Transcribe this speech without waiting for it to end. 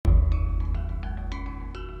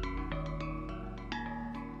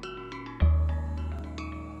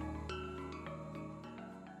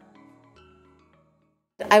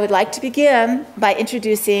I would like to begin by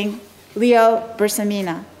introducing Leo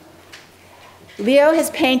Bersamina. Leo has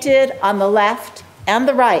painted on the left and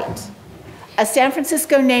the right. A San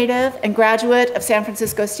Francisco native and graduate of San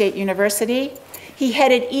Francisco State University, he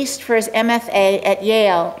headed east for his MFA at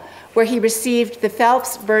Yale, where he received the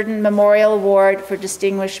Phelps Burden Memorial Award for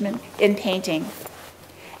Distinguishment in Painting.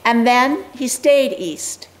 And then he stayed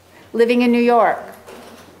east, living in New York.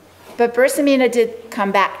 But Bersamina did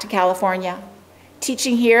come back to California,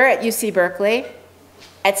 teaching here at UC Berkeley,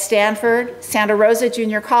 at Stanford, Santa Rosa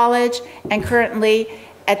Junior College, and currently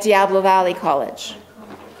at Diablo Valley College.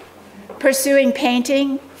 Pursuing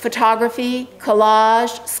painting, photography,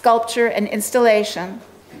 collage, sculpture, and installation,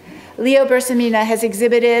 Leo Bersamina has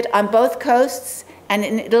exhibited on both coasts and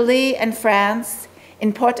in Italy and France,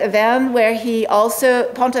 in Pont-Aven, where he also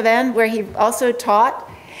taught.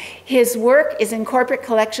 His work is in corporate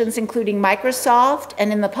collections, including Microsoft,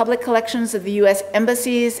 and in the public collections of the US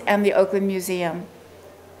embassies and the Oakland Museum.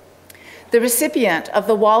 The recipient of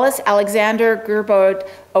the Wallace Alexander Gerbaud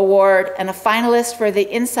Award and a finalist for the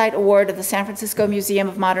Insight Award of the San Francisco Museum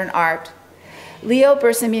of Modern Art, Leo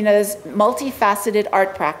Bersamina's multifaceted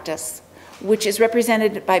art practice, which is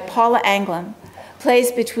represented by Paula Anglin,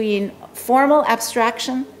 plays between formal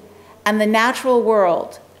abstraction and the natural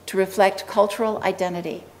world to reflect cultural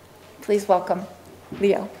identity. Please welcome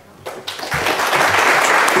Leo.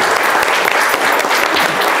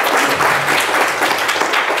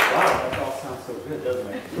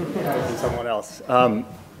 Someone else.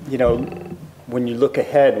 You know, when you look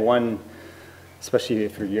ahead, especially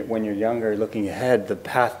if when you're younger, looking ahead, the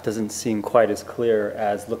path doesn't seem quite as clear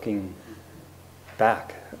as looking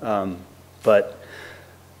back. But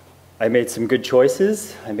I made some good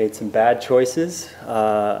choices. I made some bad choices.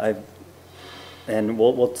 And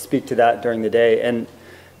we'll speak to that during the day. And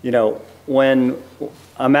you know, when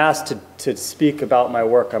I'm asked to speak about my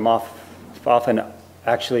work, I'm often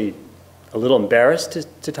actually a little embarrassed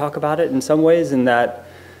to talk about it in some ways, in that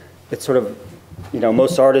it's sort of, you know,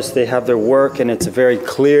 most artists, they have their work and it's a very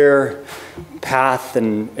clear path,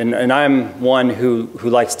 and I'm one who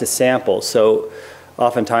likes to sample. So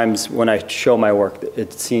oftentimes when I show my work,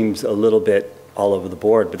 it seems a little bit all over the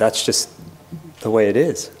board, but that's just the way it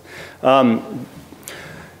is.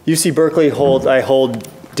 UC Berkeley I hold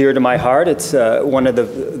dear to my heart. It's one of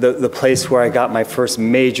the place where I got my first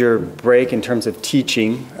major break in terms of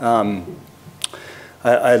teaching.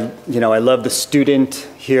 I love the student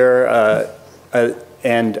here,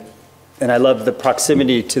 and I love the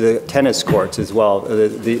proximity to the tennis courts as well.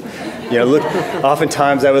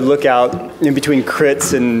 Oftentimes I would look out in between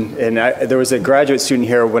crits, and there was a graduate student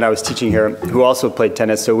here when I was teaching here who also played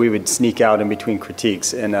tennis, so we would sneak out in between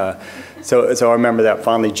critiques, and so I remember that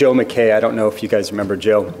fondly. Joe McKay, I don't know if you guys remember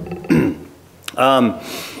Joe.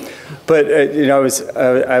 But you know,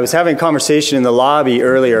 I was having a conversation in the lobby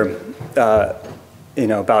earlier, you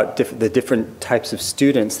know, about the different types of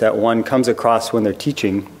students that one comes across when they're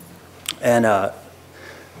teaching, and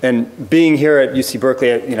being here at UC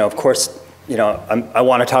Berkeley, you know, of course, you know, I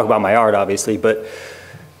want to talk about my art, obviously, but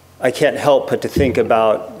I can't help but to think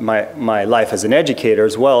about my life as an educator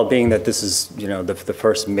as well, being that this is, you know, the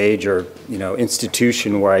first major, you know,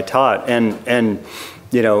 institution where I taught, and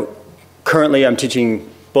you know, currently I'm teaching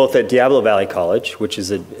both at Diablo Valley College, which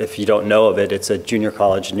is, if you don't know of it, it's a junior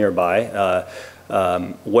college nearby,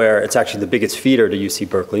 where it's actually the biggest feeder to UC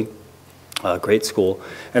Berkeley, great school.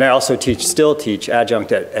 And I also still teach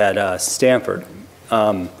adjunct at Stanford.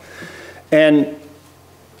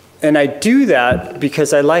 And I do that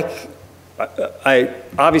because I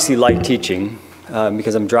obviously like teaching,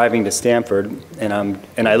 because I'm driving to Stanford,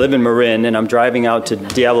 and I live in Marin, and I'm driving out to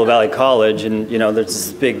Diablo Valley College, and you know, there's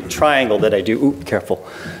this big triangle that I do. Ooh, careful.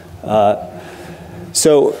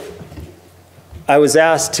 So I was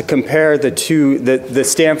asked to compare the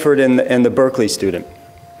Stanford and the Berkeley student,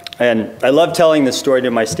 and I love telling this story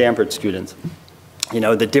to my Stanford students. You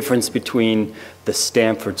know, the difference between the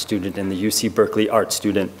Stanford student and the UC Berkeley art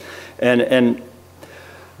student, and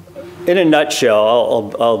in a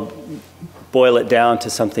nutshell, I'll boil it down to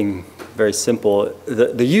something very simple.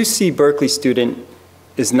 The UC Berkeley student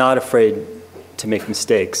is not afraid to make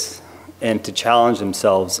mistakes and to challenge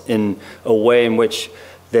themselves in a way in which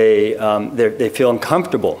they feel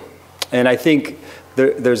uncomfortable. And I think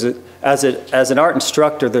as an art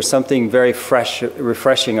instructor, there's something very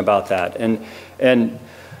refreshing about that. And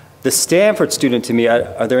the Stanford student, to me,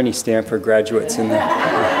 are there any Stanford graduates in there?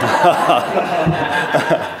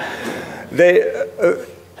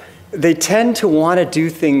 They tend to want to do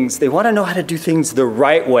things, they want to know how to do things the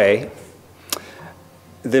right way,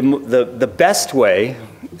 the best way,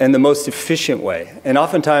 and the most efficient way. And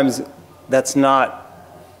oftentimes, that's not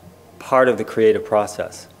part of the creative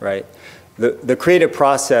process, right? The creative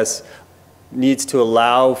process needs to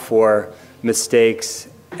allow for mistakes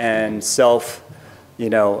and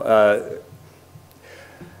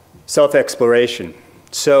self-exploration.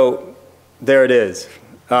 So there it is.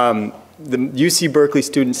 The UC Berkeley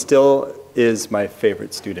student still is my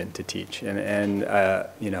favorite student to teach, and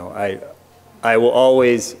I will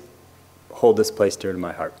always hold this place dear to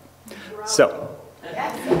my heart. So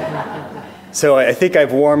I think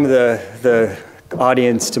I've warmed the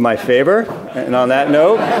audience to my favor, and on that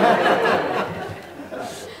note,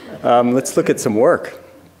 let's look at some work.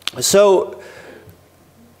 So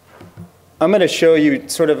I'm going to show you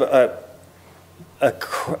sort of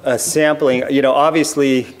a sampling.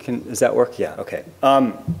 Obviously, does that work? Yeah, okay.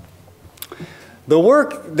 The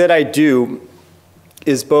work that I do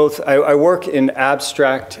is both, I work in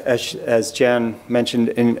abstract, as Jan mentioned,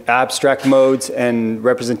 in abstract modes and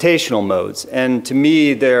representational modes. And to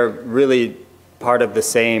me, they're really part of the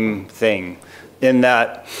same thing in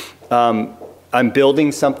that I'm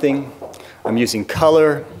building something, I'm using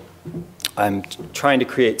color, I'm trying to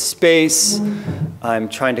create space, I'm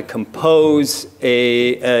trying to compose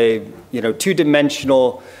a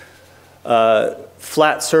two-dimensional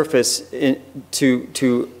flat surface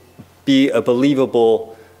to be a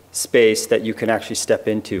believable space that you can actually step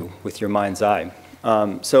into with your mind's eye.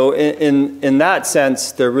 So in that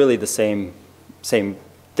sense, they're really the same thing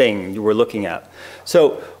you were looking at.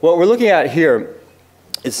 So what we're looking at here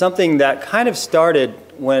is something that kind of started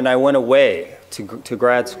when I went away to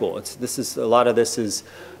grad school. A lot of this is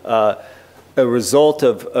a result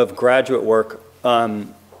of graduate work.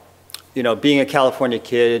 Being a California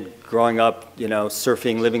kid, growing up,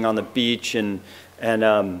 surfing, living on the beach, and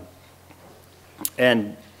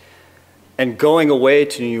going away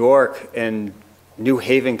to New York and New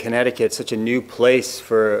Haven, Connecticut, such a new place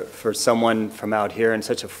for someone from out here, and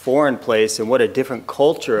such a foreign place, and what a different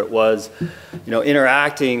culture it was,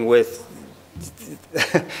 interacting with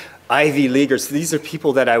Ivy Leaguers. These are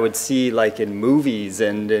people that I would see like in movies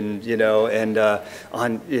and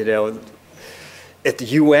on at the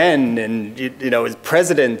UN and as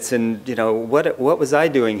presidents, and what was I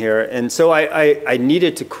doing here? And so I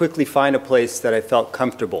needed to quickly find a place that I felt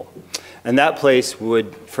comfortable. And that place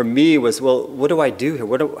for me was, well, what do I do here?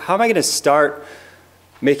 How am I going to start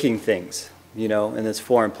making things, in this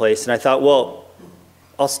foreign place? And I thought, well,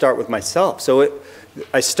 I'll start with myself. So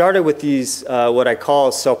I started with these, what I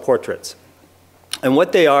call self-portraits. And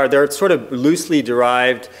what they are, they're sort of loosely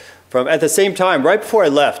derived from, at the same time, right before I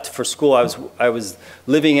left for school, I was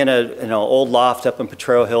living in an old loft up in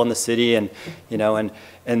Potrero Hill in the city, and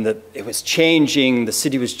it was changing. The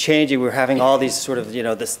city was changing. We were having all these sort of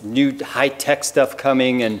this new high-tech stuff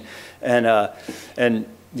coming, and the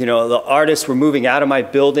artists were moving out of my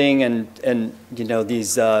building, and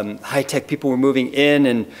these high-tech people were moving in,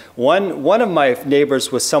 and one of my neighbors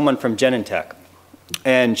was someone from Genentech,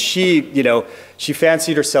 and she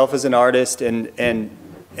fancied herself as an artist, and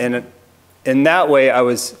in that way,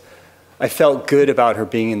 I felt good about her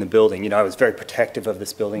being in the building. I was very protective of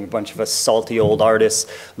this building. A bunch of us salty old artists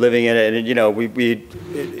living in it, and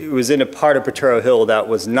it was in a part of Potrero Hill that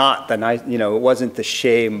was not the nice. It wasn't the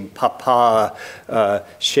chez papa,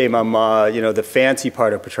 chez mama. The fancy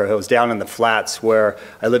part of Potrero Hill. It was down in the flats where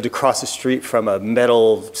I lived across the street from a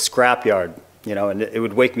metal scrapyard. And it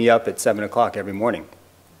would wake me up at 7 o'clock every morning.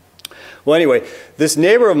 Well, anyway, this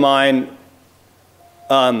neighbor of mine.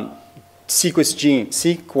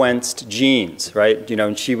 Sequenced genes, right?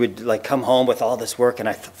 And she would come home with all this work, and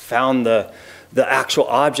I found the actual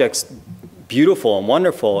objects beautiful and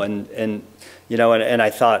wonderful, and I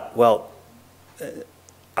thought, well,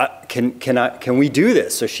 can we do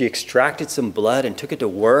this? So she extracted some blood and took it to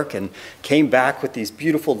work, and came back with these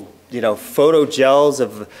beautiful, photo gels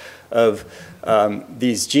of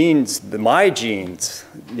these genes, my genes.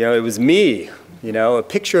 It was me, a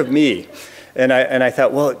picture of me. And I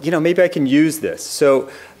thought, well, maybe I can use this. So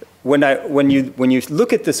when you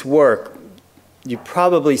look at this work, you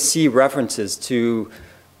probably see references to,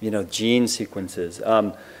 gene sequences.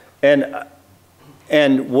 And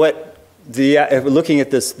what looking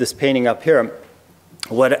at this painting up here,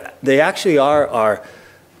 what they actually are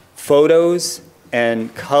photos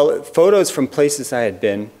and photos from places I had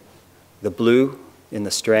been, the blue in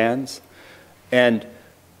the strands, and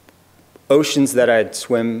oceans that I'd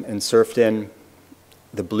swim and surfed in,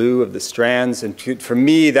 the blue of the strands. And for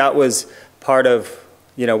me, that was part of,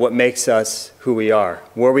 what makes us who we are.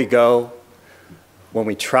 Where we go, when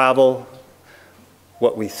we travel,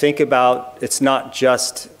 what we think about. It's not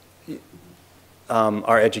just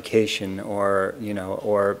our education or,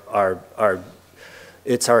 or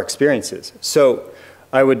it's our experiences. So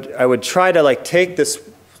I would try to like take this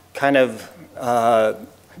kind of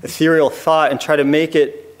ethereal thought and try to make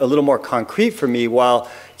it a little more concrete for me while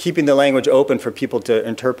keeping the language open for people to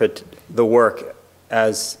interpret the work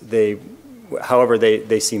as however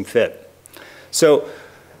they seem fit. So,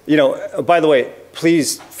 you know, by the way,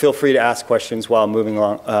 please feel free to ask questions while I'm moving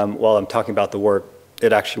along, while I'm talking about the work.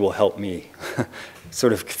 It actually will help me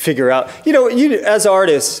sort of figure out, you know, as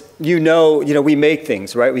artists, you know, we make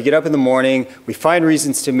things, right? We get up in the morning, we find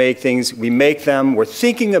reasons to make things, we make them, we're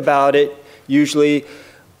thinking about it usually,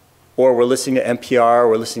 or we're listening to NPR, or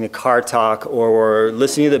we're listening to Car Talk, or we're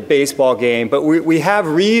listening to the baseball game, but we have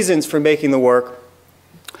reasons for making the work.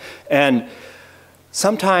 And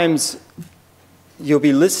sometimes you'll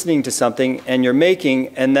be listening to something and you're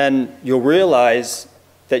making, and then you'll realize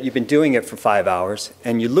that you've been doing it for 5 hours,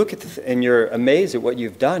 and you look at and you're amazed at what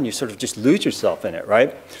you've done. You sort of just lose yourself in it,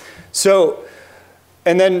 right? So,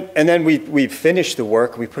 and then we finish the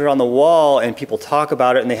work, we put it on the wall, and people talk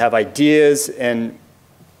about it, and they have ideas, and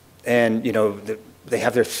you know, they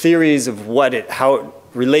have their theories of how it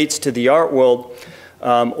relates to the art world,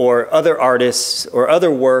 or other artists, or other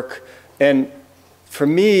work. And for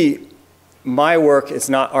me, my work is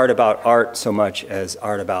not art about art so much as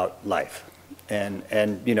art about life.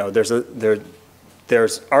 And you know, there's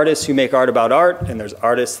artists who make art about art, and there's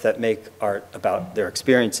artists that make art about their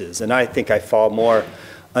experiences. And I think I fall more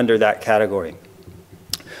under that category.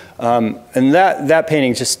 And that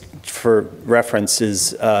painting, just for reference,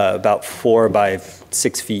 is about 4 by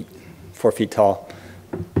 6 feet, 4 feet tall.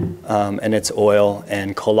 And it's oil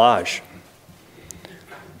and collage.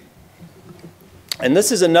 And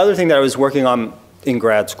this is another thing that I was working on in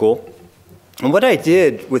grad school. And what I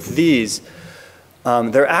did with these,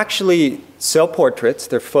 they're actually self-portraits,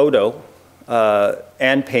 they're photo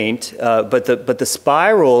and paint, but the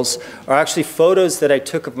spirals are actually photos that I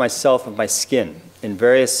took of myself, of my skin, in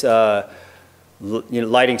various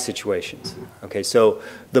lighting situations. Okay, so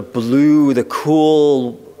the blue, the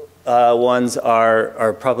cool ones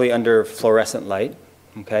are probably under fluorescent light,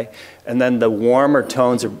 okay? And then the warmer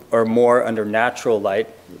tones are more under natural light,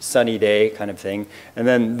 sunny day kind of thing. And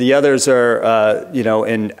then the others are, you know,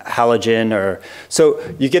 in halogen so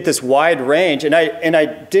you get this wide range. And I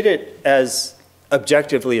did it as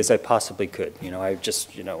objectively as I possibly could. You know,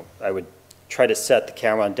 I would try to set the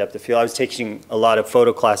camera on depth of field. I was taking a lot of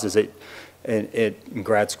photo classes in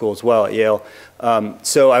grad school as well at Yale.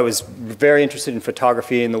 So I was very interested in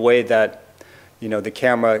photography in the way that, you know, the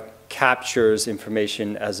camera captures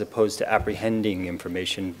information as opposed to apprehending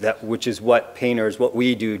information, which is what painters, what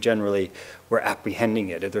we do generally, we're apprehending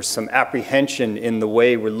it. There's some apprehension in the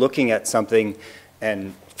way we're looking at something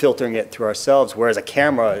and filtering it through ourselves, whereas a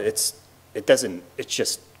camera, it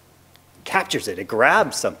just captures it, it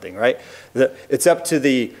grabs something, right? It's up to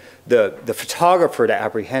the photographer to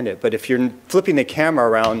apprehend it, but if you're flipping the camera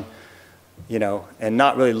around, you know, and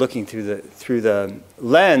not really looking through the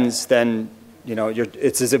lens, then you know,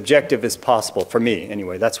 it's as objective as possible, for me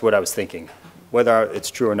anyway. That's what I was thinking. Whether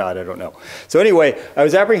it's true or not, I don't know. So anyway, I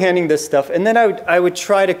was apprehending this stuff, and then I would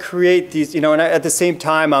try to create these, you know, and at the same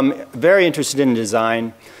time, I'm very interested in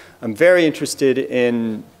design. I'm very interested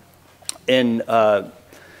in the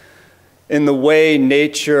way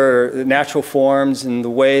natural forms, and the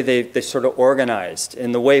way they sort of organized,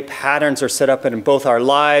 and the way patterns are set up in both our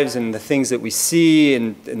lives and the things that we see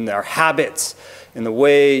and our habits. In the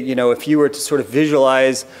way, you know, if you were to sort of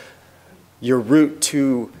visualize your route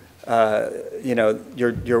to, you know,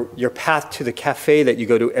 your path to the cafe that you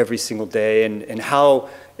go to every single day, and how,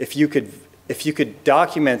 if you could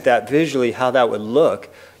document that visually, how that would look.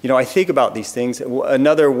 You know, I think about these things.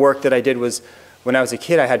 Another work that I did was, when I was a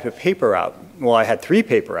kid, I had a paper out. Well, I had 3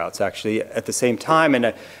 paper outs actually at the same time,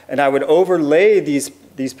 and I would overlay these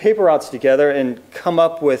paper outs together and come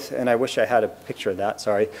up with, and I wish I had a picture of that,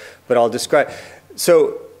 sorry, but I'll describe.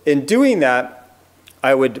 So in doing that,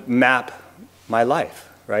 I would map my life,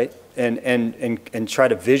 right? And try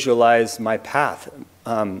to visualize my path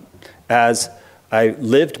as I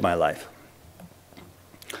lived my life.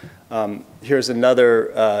 Here's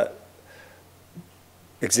another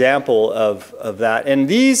example of that. And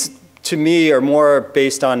these, to me, are more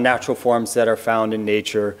based on natural forms that are found in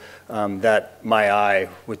nature, that my eye,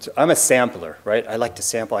 which I'm a sampler, right? I like to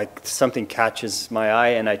sample. Something catches my eye,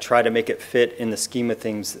 and I try to make it fit in the scheme of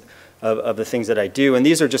things, of the things that I do. And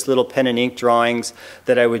these are just little pen and ink drawings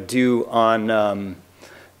that I would do on,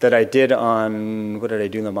 that I did on, what did I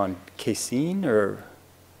do them on? Casein or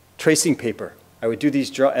tracing paper. I would do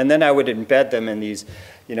these and then I would embed them in these,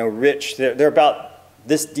 you know, rich, they're about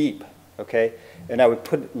this deep, okay? And I would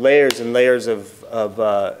put layers and layers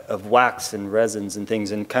of wax and resins and things,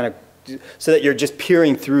 and kind of so that you're just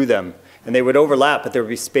peering through them. And they would overlap, but there would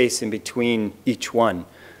be space in between each one.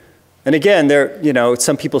 And again,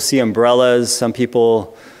 some people see umbrellas, some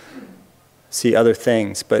people see other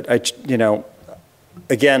things. But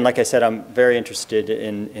again, like I said, I'm very interested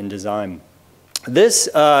in design. This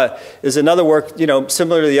is another work,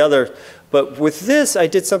 similar to the other, but with this, I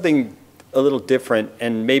did something a little different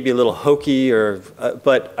and maybe a little hokey,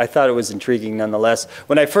 but I thought it was intriguing nonetheless.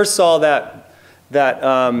 When I first saw that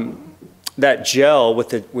gel with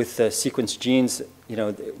the sequenced genes,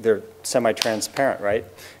 they're semi-transparent, right?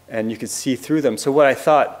 And you could see through them. So what I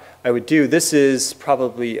thought I would do, this is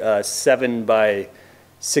probably 7 by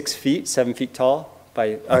 6 feet, 7 feet tall,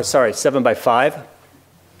 7 by 5.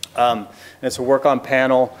 And it's a work on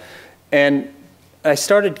panel. And I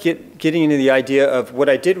started getting into the idea of what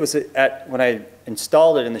I did was when I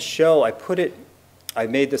installed it in the show, I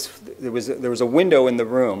made this, there was a window in the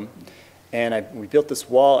room, and we built this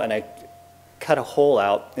wall, and I cut a hole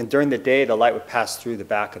out, and during the day, the light would pass through the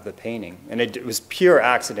back of the painting. And it was pure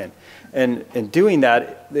accident. And in doing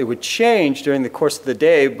that, it would change during the course of the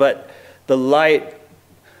day, but the light,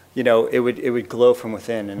 it would glow from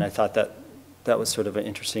within. And I thought that was sort of an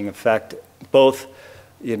interesting effect, both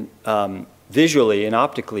visually and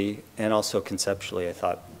optically, and also conceptually. I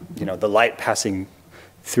thought, the light passing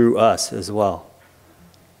through us as well.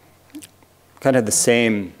 Kind of the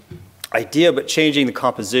same idea, but changing the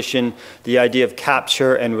composition, the idea of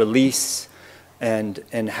capture and release, and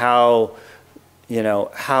how,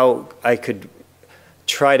 how I could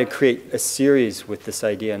try to create a series with this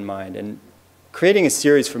idea in mind. And creating a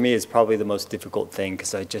series for me is probably the most difficult thing,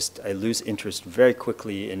 because I lose interest very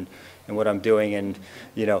quickly in what I'm doing, and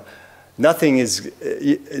nothing is,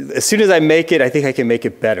 as soon as I make it, I think I can make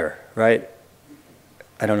it better, right?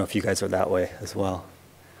 I don't know if you guys are that way as well.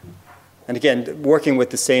 And again, working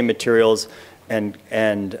with the same materials and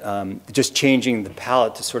just changing the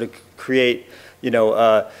palette to sort of create,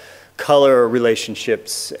 color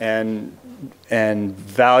relationships and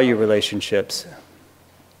value relationships.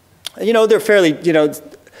 They're fairly,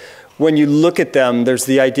 when you look at them, there's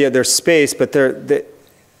the idea there's space, but I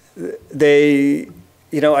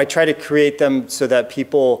try to create them so that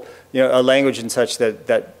people, a language and such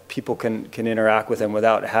that people can interact with them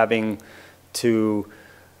without having to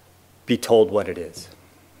be told what it is.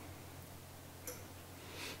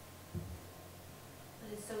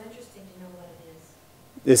 But it's so interesting to know what it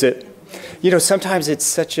is. Is it? Sometimes it's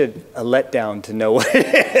such a letdown to know what it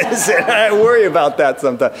is, and I worry about that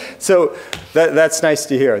sometimes. So that's nice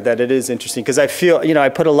to hear, that it is interesting, because I feel, I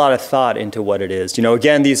put a lot of thought into what it is.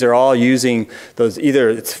 Again, these are all using those, either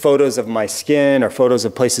it's photos of my skin, or photos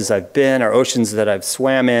of places I've been, or oceans that I've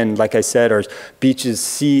swam in, like I said, or beaches,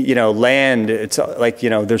 sea, land. It's like,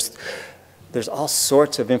 there's all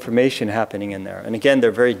sorts of information happening in there. And again, they're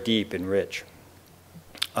very deep and rich.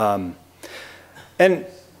 And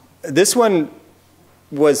this one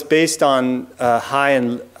was based on a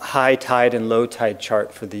high tide and low tide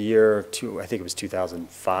chart for the year I think it was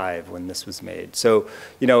 2005 when this was made. So,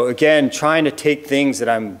 again, trying to take things that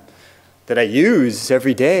I use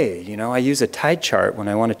every day. I use a tide chart when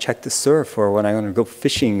I want to check the surf, or when I want to go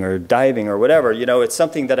fishing or diving or whatever. It's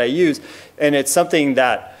something that I use, and it's something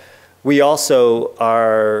that we also,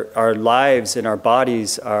 our lives and our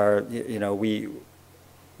bodies are,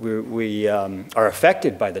 we are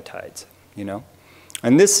affected by the tides,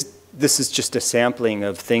 And this is just a sampling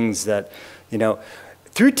of things that,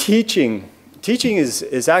 through teaching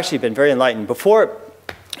has actually been very enlightening. Before,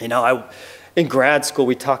 in grad school,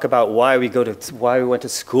 we talk about why we went to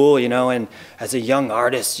school, and as a young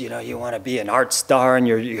artist, you want to be an art star, and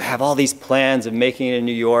you have all these plans of making it in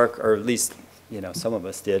New York, or at least, some of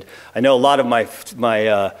us did. I know a lot of my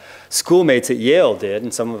schoolmates at Yale did,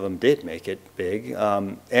 and some of them did make it big,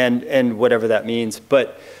 and whatever that means.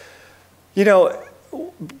 But,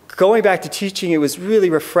 going back to teaching, it was really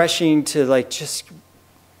refreshing to just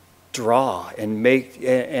draw and make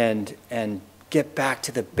and get back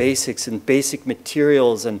to the basics and basic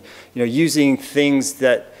materials, and using things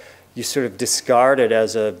that you sort of discarded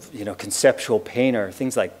as a conceptual painter,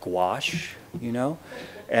 things like gouache,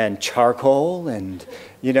 and charcoal, and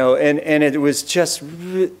and it was just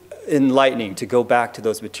enlightening to go back to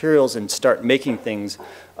those materials and start making things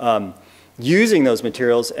using those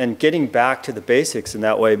materials and getting back to the basics in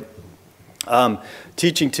that way.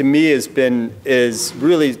 Teaching to me is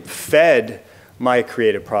really fed my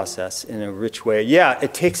creative process in a rich way. Yeah,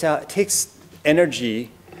 it takes energy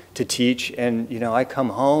to teach, and I come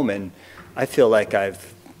home and I feel like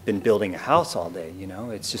I've been building a house all day.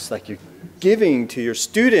 It's just like you're giving to your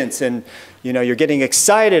students, and you're getting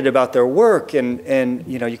excited about their work, and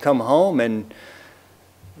you come home and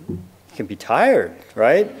can be tired,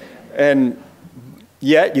 right? And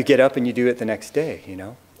yet you get up and you do it the next day, you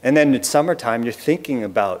know? And then in summertime, you're thinking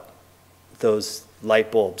about those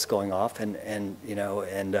light bulbs going off, and you know,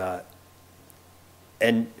 and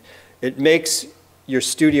it makes your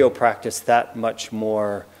studio practice that much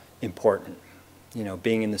more important, you know,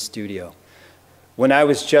 being in the studio. When I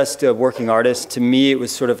was just a working artist, to me it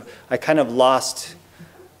was sort of, I kind of lost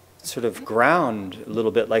sort of ground a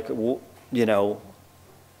little bit, like, you know,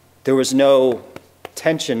 there was no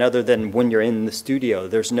tension other than when you're in the studio.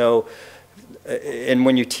 There's no, and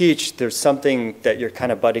when you teach, there's something that you're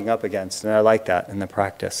kind of butting up against, and I like that in the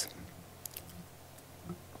practice.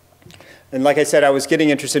 And like I said, I was getting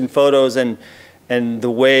interested in photos and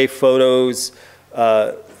the way photos,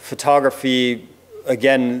 photography,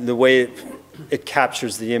 again, the way it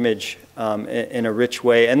captures the image in a rich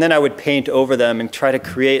way. And then I would paint over them and try to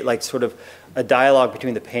create like sort of a dialogue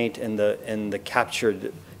between the paint and the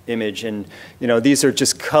captured image. And you know, these are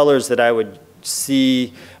just colors that I would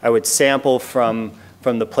see, I would sample from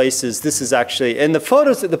the places. This is actually, and the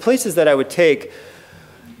photos, the places that I would take,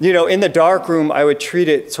 you know, in the dark room, I would treat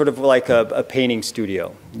it sort of like a painting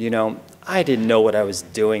studio. You know, I didn't know what I was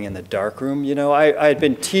doing in the dark room. You know, I had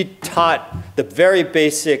been taught the very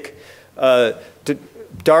basic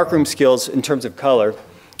darkroom skills in terms of color.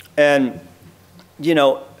 And, you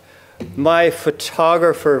know, my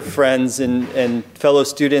photographer friends and fellow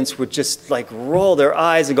students would just like roll their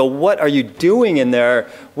eyes and go, what are you doing in there?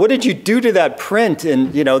 What did you do to that print?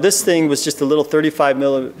 And, you know, this thing was just a little 35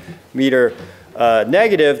 millimeter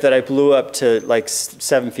negative that I blew up to like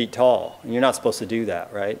 7 feet tall. And you're not supposed to do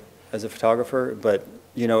that, right, as a photographer? But,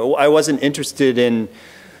 you know, I wasn't interested in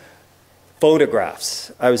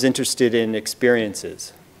photographs. I was interested in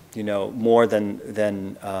experiences, you know, more than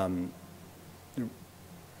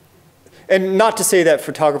and not to say that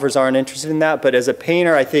photographers aren't interested in that, but as a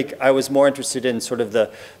painter, I think I was more interested in sort of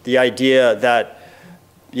the idea that,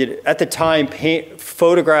 you know, at the time,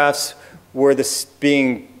 photographs were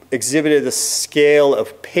being exhibited the scale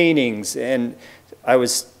of paintings, and I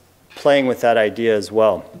was playing with that idea as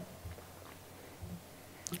well.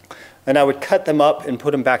 And I would cut them up and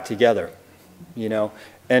put them back together, you know,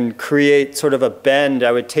 and create sort of a bend.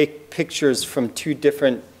 I would take pictures from two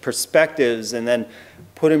different perspectives and then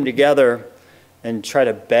put them together and try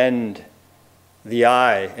to bend the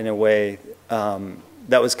eye in a way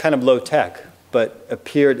that was kind of low tech, but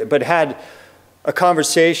had a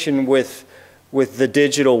conversation with the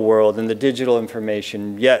digital world and the digital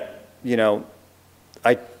information. Yet, you know,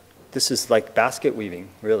 this is like basket weaving,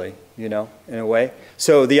 really, you know, in a way.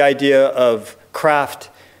 So the idea of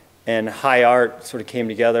craft and high art sort of came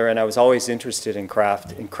together, and I was always interested in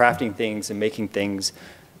craft and crafting things and making things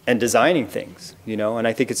and designing things, you know. And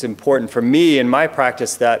I think it's important for me in my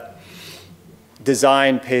practice that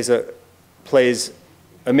design plays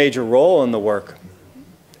a major role in the work,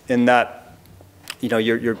 in that, you know,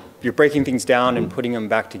 you're breaking things down and putting them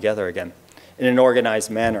back together again in an organized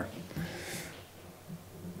manner.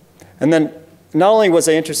 And then not only was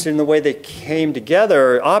I interested in the way they came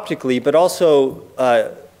together optically, but also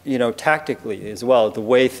you know, tactically as well, the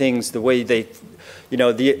way they, you know,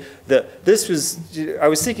 I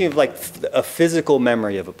was thinking of like a physical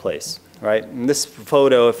memory of a place, right? And this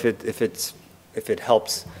photo, if it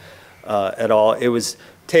helps at all, it was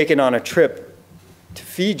taken on a trip to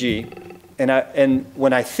Fiji, and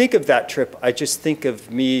when I think of that trip, I just think of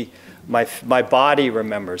me. My body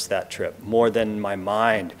remembers that trip more than my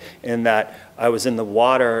mind, in that I was in the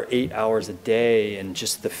water 8 hours a day, and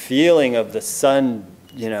just the feeling of the sun,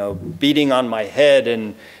 you know, beating on my head,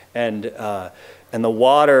 and the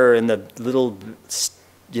water and the little,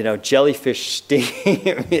 you know, jellyfish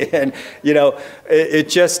stinging me, and you know,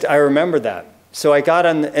 I remember that. So I got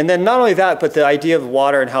on, and then not only that, but the idea of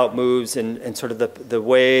water and how it moves, and sort of the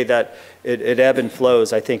way that it ebb and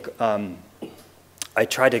flows. I think I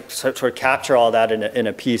tried to sort of capture all that in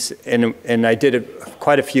a piece, and I did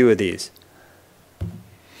quite a few of these.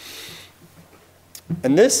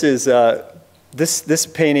 And this is this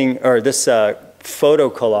painting, or this photo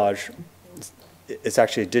collage. It's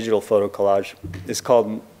actually a digital photo collage. It's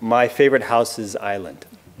called My Favorite Houses Island.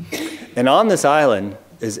 And on this island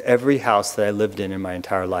is every house that I lived in my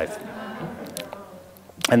entire life.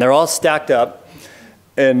 And they're all stacked up,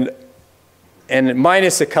 and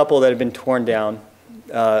minus a couple that have been torn down.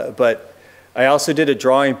 But I also did a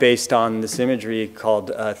drawing based on this imagery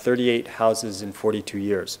called 38 Houses in 42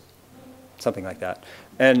 Years, something like that.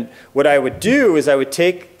 And what I would do is I would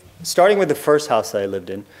take, starting with the first house that I lived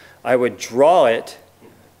in, I would draw it,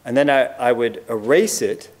 and then I would erase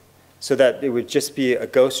it, so that it would just be a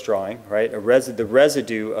ghost drawing, right? The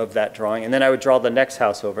residue of that drawing, and then I would draw the next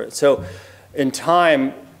house over it. So in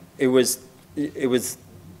time, it was,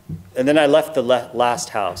 and then I left the last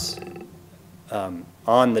house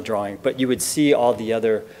on the drawing, but you would see all the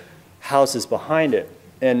other houses behind it.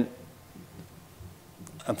 And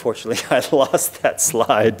unfortunately, I lost that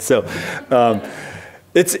slide. So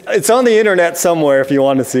it's on the internet somewhere if you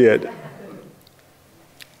want to see it.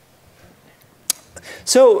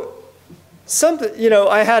 So something, you know,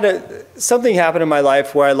 I had something happen in my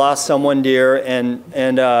life where I lost someone dear,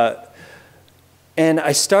 and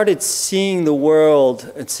I started seeing the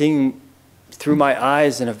world and seeing through my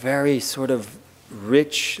eyes in a very sort of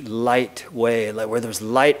rich, light way, like where there was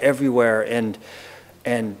light everywhere, and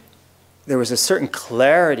there was a certain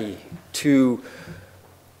clarity to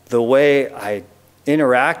the way I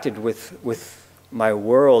interacted with my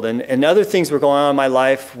world, and other things were going on in my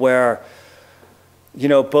life where, you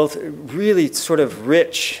know, both really sort of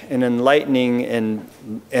rich and enlightening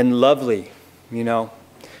and lovely, you know,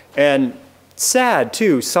 and sad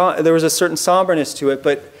too. There was a certain somberness to it,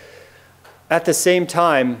 but at the same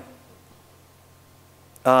time,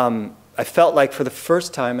 I felt like for the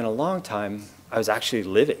first time in a long time, I was actually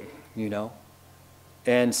living, you know.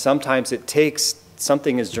 And sometimes it takes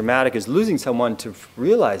something as dramatic as losing someone to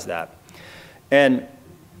realize that. And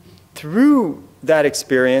through that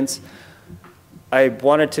experience, I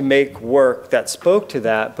wanted to make work that spoke to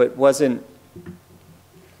that, but wasn't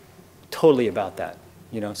totally about that,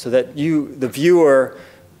 you know, so that you, the viewer,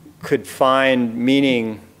 could find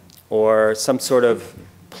meaning or some sort of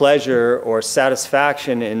pleasure or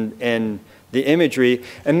satisfaction in the imagery.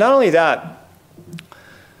 And not only that,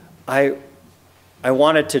 I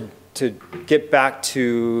wanted to get back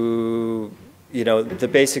to, you know, the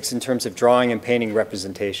basics in terms of drawing and painting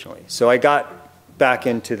representationally. So I got back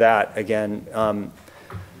into that again.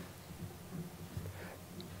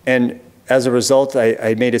 And as a result,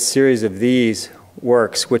 I made a series of these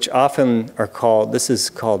works, which often are called, this is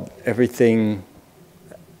called Everything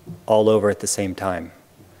All Over at the Same Time.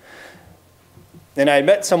 And I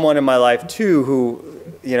met someone in my life too who,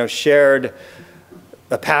 you know, shared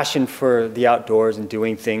a passion for the outdoors and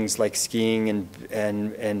doing things like skiing,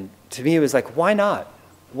 and to me it was like, why not?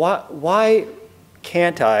 Why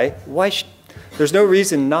can't I? There's no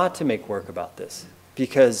reason not to make work about this,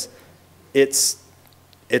 because it's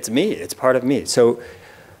me, it's part of me. So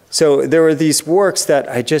there were these works that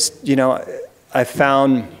I just, you know, I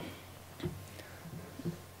found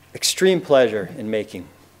extreme pleasure in making.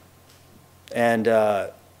 And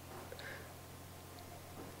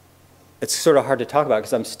it's sort of hard to talk about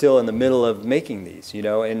because I'm still in the middle of making these, you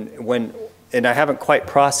know, and I haven't quite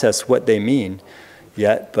processed what they mean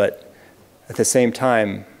yet, but at the same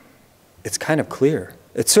time, it's kind of clear.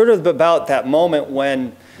 It's sort of about that moment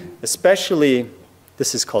when, especially,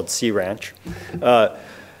 this is called Sea Ranch.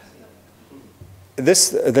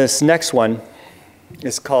 This next one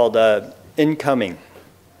is called Incoming.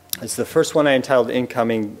 It's the first one I entitled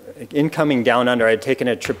Incoming Down Under. I had taken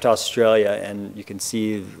a trip to Australia, and you can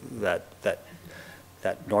see that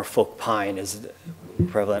Norfolk pine is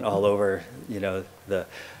prevalent all over, you know, the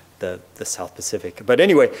South Pacific. But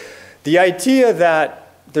anyway, the idea that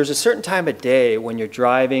there's a certain time of day when you're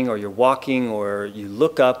driving or you're walking or you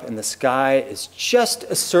look up and the sky is just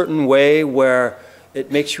a certain way where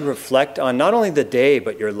it makes you reflect on not only the day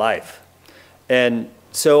but your life. And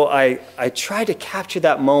so I try to capture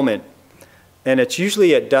that moment, and it's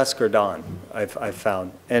usually at dusk or dawn, I've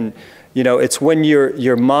found. And you know, it's when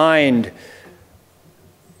your mind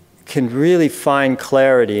can really find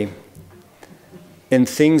clarity in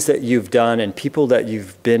things that you've done and people that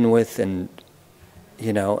you've been with, and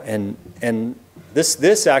you know, and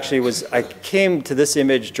this actually was, I came to this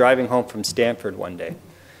image driving home from Stanford one day.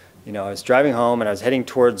 You know, I was driving home and I was heading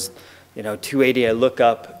towards, you know, 280. I look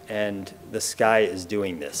up and the sky is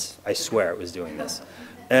doing this. I swear it was doing this.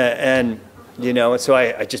 And you know, so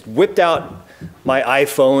I just whipped out my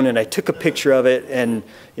iPhone and I took a picture of it, and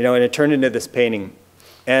you know, and it turned into this painting.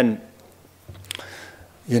 And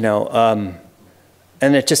you know,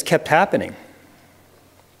 and it just kept happening.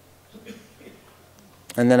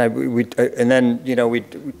 And then you know, we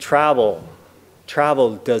travel.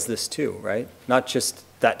 Travel does this too, right? Not just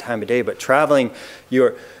that time of day, but traveling,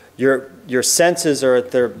 your senses are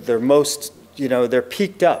at their most, you know, they're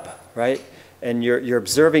peaked up, right? And you're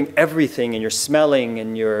observing everything, and you're smelling,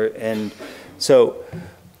 and so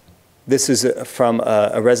this is from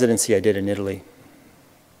a residency I did in Italy,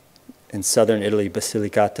 in southern Italy,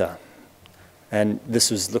 Basilicata, and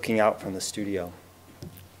this was looking out from the studio.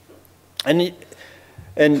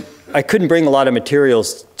 And I couldn't bring a lot of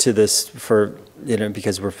materials to this for you know,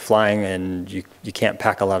 because we're flying and you can't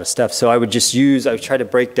pack a lot of stuff. So I would try to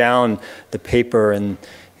break down the paper and,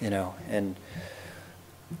 you know, and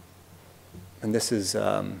this is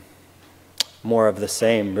more of the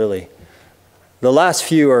same, really. The last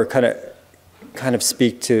few are kind of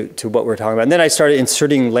speak to what we're talking about. And then I started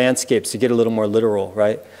inserting landscapes to get a little more literal,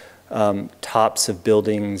 right? Tops of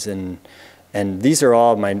buildings, and these are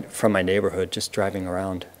all from my neighborhood, just driving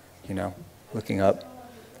around, you know, looking up.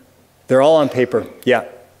 They're all on paper, yeah,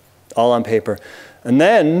 all on paper. And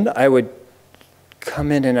then I would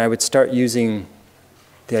come in and I would start using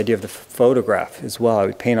the idea of the photograph as well. I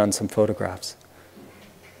would paint on some photographs.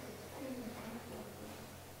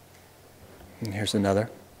 And here's another.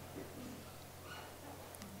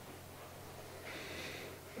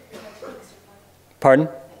 Pardon?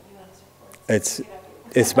 It's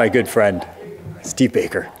my good friend, Steve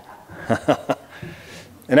Baker.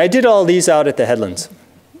 And I did all these out at the Headlands.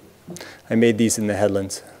 I made these in the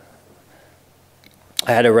Headlands.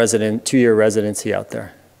 I had a 2-year residency out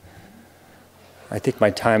there. I think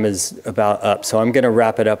my time is about up, so I'm going to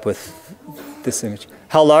wrap it up with this image.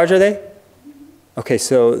 How large are they? Okay,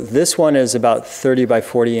 so this one is about 30 by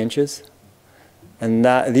 40 inches. And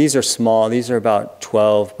these are small. These are about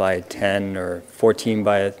 12 by 10 or 14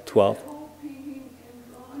 by 12.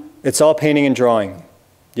 It's all painting and drawing.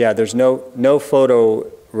 Yeah, there's no photo.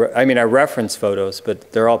 I mean, I reference photos,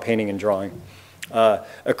 but they're all painting and drawing.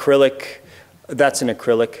 Acrylic, that's an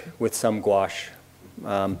acrylic with some gouache.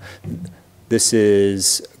 This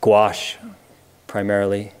is gouache,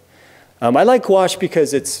 primarily. I like gouache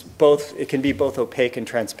because it can be both opaque and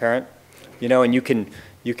transparent, you know, and you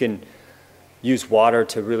can use water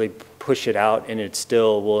to really push it out, and it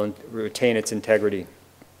still will retain its integrity.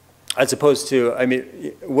 As opposed to, I mean,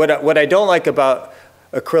 what I don't like about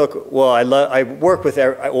acrylic, well, I work with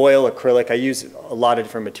oil acrylic. I use a lot of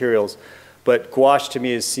different materials, but gouache to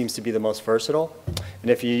me seems to be the most versatile. And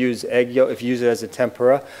if you use egg yolk, if you use it as a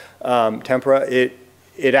tempera,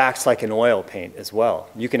 it acts like an oil paint as well.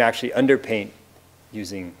 You can actually underpaint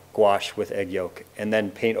using gouache with egg yolk and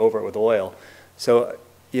then paint over it with oil. So,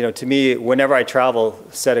 you know, to me, whenever I travel,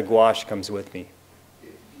 a set of gouache comes with me.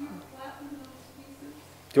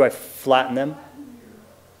 Do I flatten them?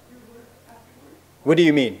 What do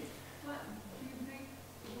you mean?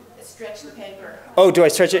 Stretch the paper. Oh, do I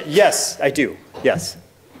stretch it? Yes, I do. Yes.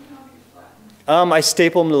 I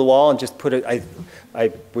staple them to the wall and just put it.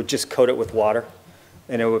 I would just coat it with water,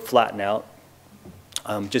 and it would flatten out.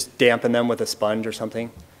 Just dampen them with a sponge or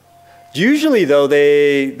something. Usually, though,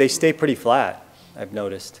 they stay pretty flat. I've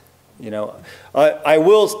noticed. You know, I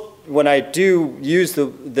will. When I do use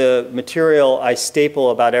the material, I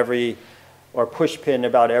staple about or push pin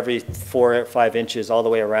about every 4 or 5 inches all the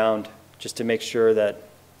way around, just to make sure that,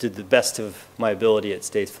 to the best of my ability, it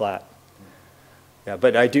stays flat. Yeah,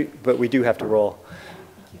 but we do have to roll.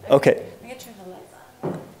 Okay.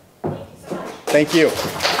 Thank you.